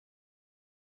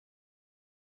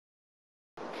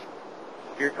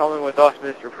You're coming with us,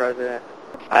 Mr. President.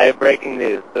 I have breaking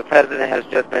news. The President has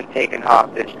just been taken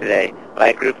hostage today by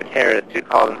a group of terrorists who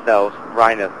call themselves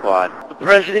Rhino Squad. The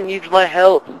President needs my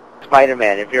help.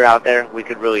 Spider-Man, if you're out there, we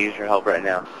could really use your help right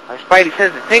now. My spidey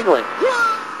sense is tingling.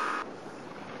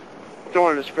 Don't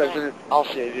worry, Mr. President. I'll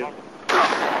save you.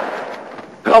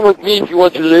 Come with me if you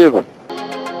want to live.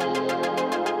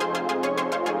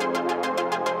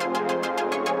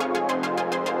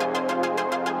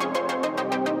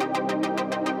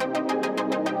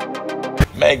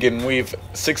 Megan, we've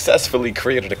successfully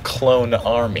created a clone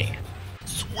army.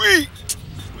 Sweet!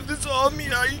 With this army,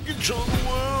 I can control the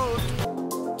world.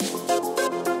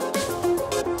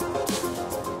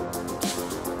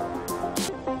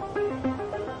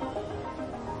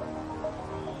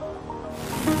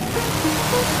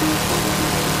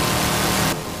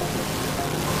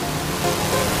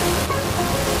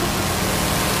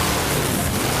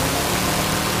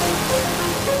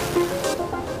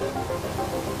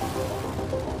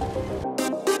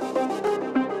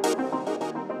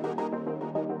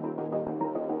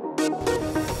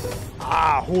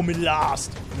 Ah, home at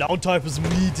last. Now time for some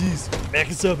meaties. Make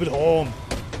yourself at home.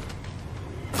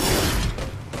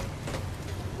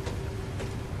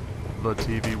 The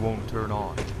TV won't turn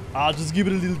on. I'll just give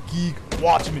it a little geek.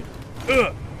 Watch me.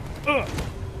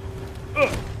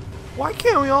 Why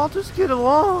can't we all just get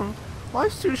along?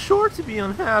 Life's too short to be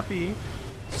unhappy.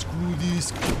 Screw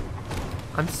this.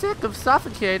 I'm sick of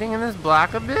suffocating in this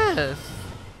black abyss.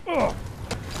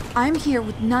 I'm here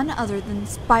with none other than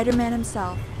Spider-Man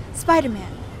himself.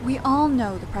 Spider-Man, we all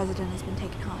know the President has been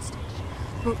taken hostage,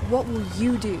 but what will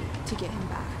you do to get him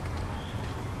back?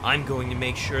 I'm going to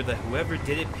make sure that whoever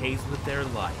did it pays with their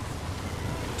life.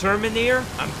 Terminator,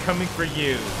 I'm coming for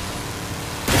you.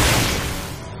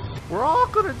 We're all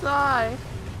gonna die.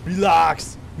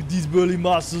 Relax. With these burly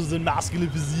muscles and masculine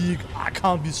physique, I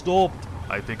can't be stopped.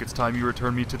 I think it's time you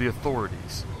return me to the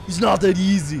authorities. It's not that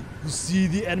easy. You see,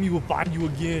 the enemy will find you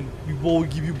again. We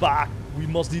won't give you back. We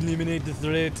must eliminate the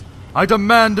threat. I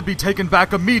demand to be taken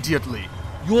back immediately.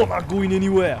 You're not going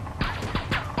anywhere.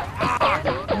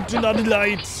 Turn on the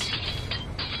lights.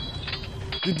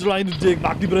 They're trying to take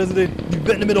back the President. We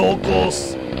bend him at all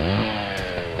costs.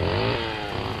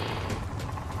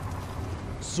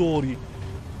 Sorry.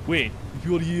 Wait, if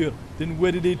you're here, then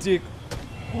where did they take...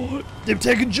 Oh, they've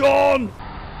taken John!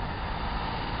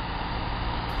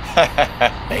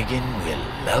 Megan will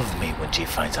love me when she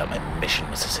finds out my mission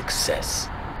was a success.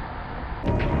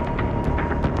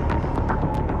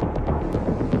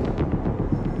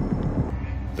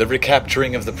 The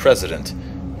recapturing of the President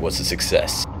was a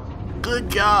success. Good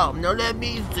job. Now let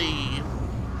me see.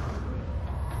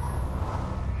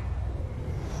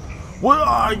 What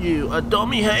are you, a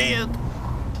dummy head?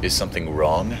 Is something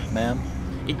wrong, ma'am?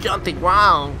 It's something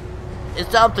wrong.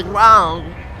 It's something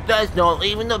wrong. That's not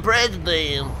even the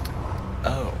President.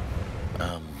 Oh.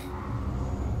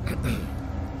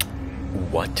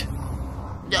 What?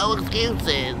 No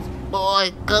excuses.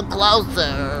 Boy, come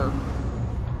closer.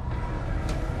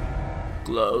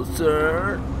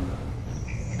 Closer.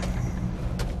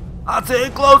 I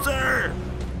said closer.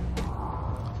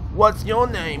 What's your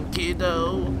name,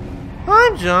 kiddo?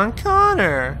 I'm John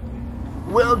Connor.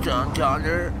 Well, John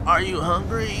Connor, are you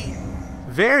hungry?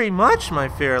 Very much, my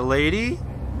fair lady.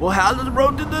 Well, how does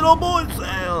roasted little boy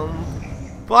sound?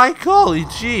 By golly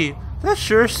gee, that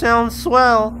sure sounds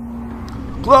swell.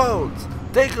 Clothes,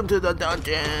 take him to the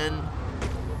dungeon.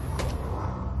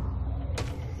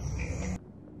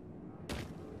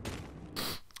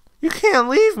 You can't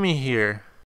leave me here.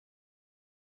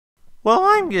 Well,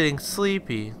 I'm getting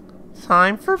sleepy.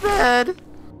 Time for bed.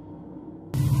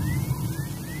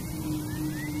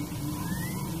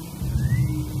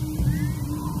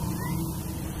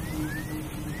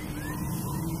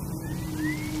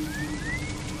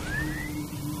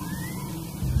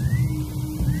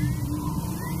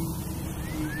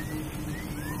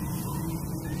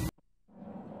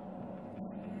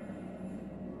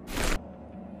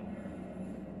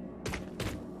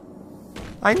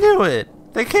 I knew it!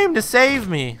 They came to save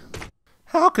me!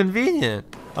 How convenient!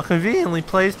 A conveniently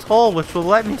placed hole which will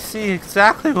let me see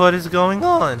exactly what is going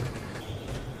on.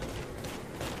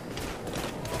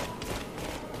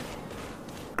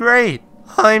 Great!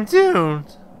 I'm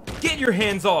doomed! Get your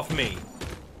hands off me!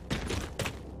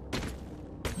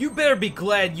 You better be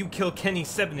glad you killed Kenny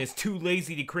 7 is too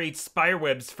lazy to create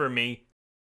spiderwebs for me.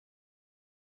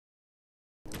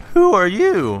 Who are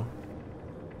you?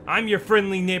 I'm your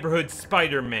friendly neighborhood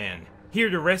Spider-Man, here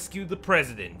to rescue the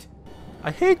President.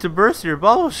 I hate to burst your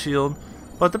bubble shield,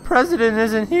 but the President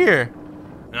isn't here.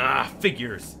 Ah,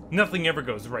 figures. Nothing ever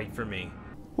goes right for me.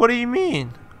 What do you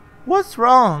mean? What's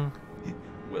wrong?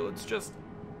 Well, it's just...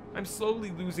 I'm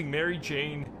slowly losing Mary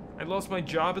Jane. I lost my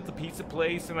job at the pizza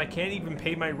place, and I can't even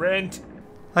pay my rent.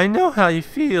 I know how you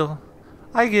feel.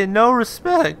 I get no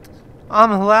respect.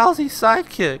 I'm a lousy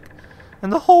sidekick,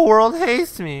 and the whole world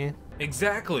hates me.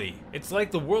 Exactly. It's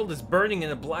like the world is burning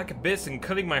in a black abyss and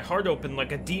cutting my heart open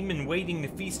like a demon waiting to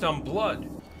feast on blood.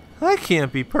 I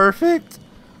can't be perfect.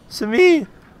 To me,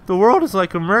 the world is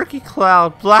like a murky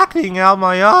cloud blackening out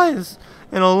my eyes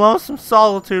in a lonesome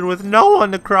solitude with no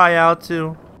one to cry out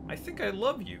to. I think I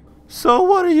love you. So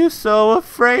what are you so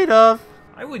afraid of?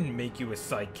 I wouldn't make you a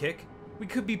sidekick. We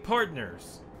could be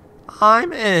partners.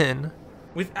 I'm in.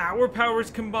 With our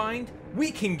powers combined,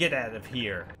 we can get out of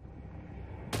here.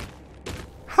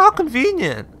 How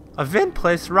convenient. A vent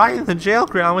placed right in the jail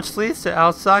ground which leads to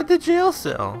outside the jail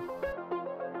cell.